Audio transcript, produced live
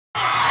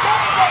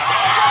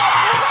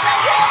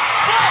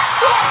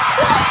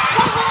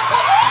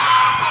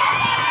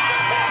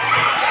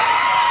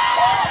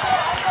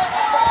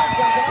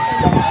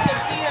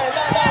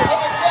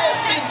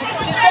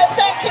She said,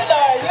 thank you,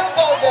 Laura. You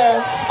go there.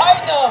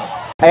 I know.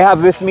 I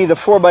have with me the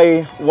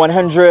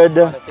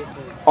 4x100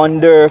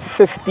 under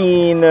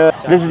 15.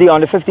 This is the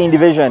under 15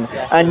 division.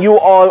 And you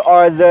all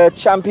are the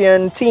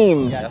champion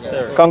team. Yes,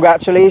 sir.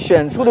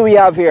 Congratulations. Who do we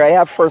have here? I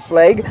have first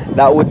leg.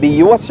 That would be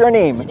you. What's your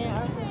name?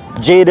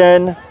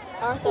 Jaden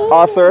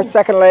Arthur.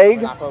 Second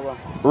leg.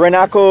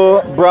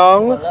 Renako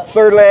Brown.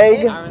 Third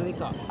leg.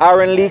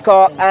 Aaron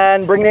Leacock.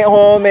 And bringing it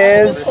home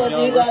is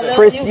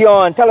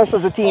Christian. Tell us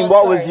as a team,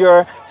 what was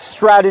your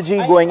strategy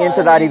going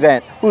into that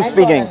event? Who's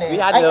speaking? We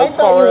had the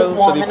quarrels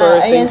for the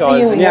first thing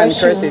because me and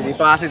Chris is the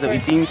fastest of the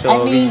team,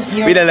 so we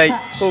did like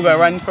who gonna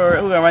run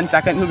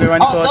second, who gonna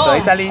run first. So I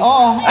tell him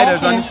I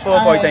just run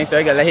 4 times, so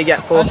I gotta let him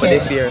get 4 for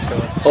this year. So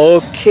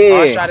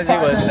okay. our strategy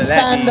was to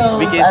let the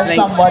weakest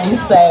link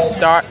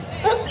start.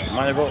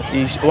 One of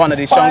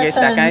the strongest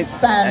second,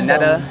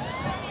 another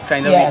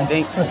kind of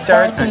link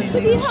third, and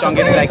the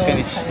strongest leg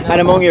finish.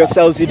 And among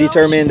yourselves, you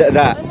determined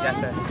that. Yes,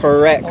 sir.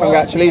 Correct.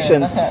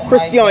 Congratulations.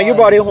 Christian, you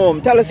brought it home.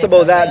 Tell us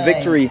about that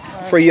victory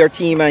for your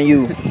team and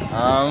you.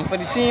 For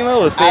the team, I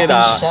would say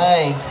that.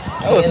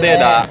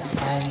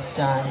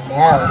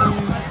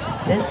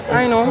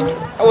 I know.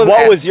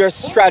 What was your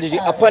strategy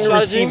upon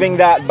receiving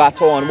that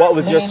baton? What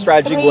was your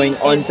strategy going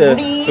onto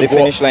the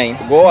finish line?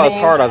 Go as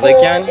hard as I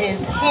can.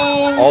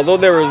 Although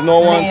there was no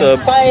one to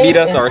beat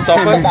us or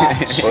stop us,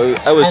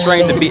 I was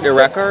trying to beat the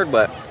record,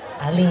 but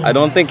I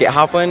don't think it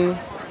happened.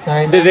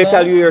 Did they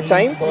tell you your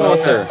time? No,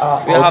 sir.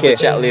 We'll have to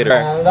chat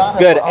later.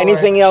 Good.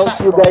 Anything else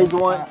you guys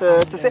want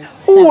to say?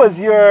 Who was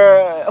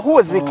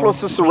the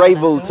closest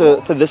rival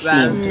to this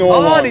team? No,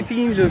 all the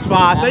teams is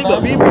fast,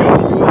 but we bring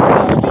to do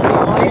stuff.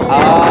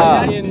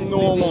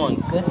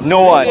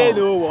 No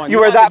one. You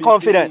were that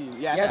confident?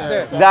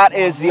 Yes, sir. That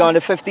is the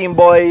under 15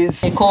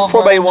 boys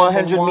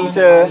 4x100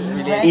 meter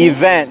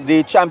event,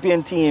 the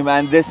champion team,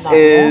 and this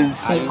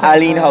is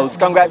Alleyne House.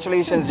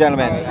 Congratulations,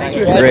 gentlemen. Thank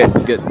you, sir.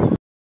 Great. Good.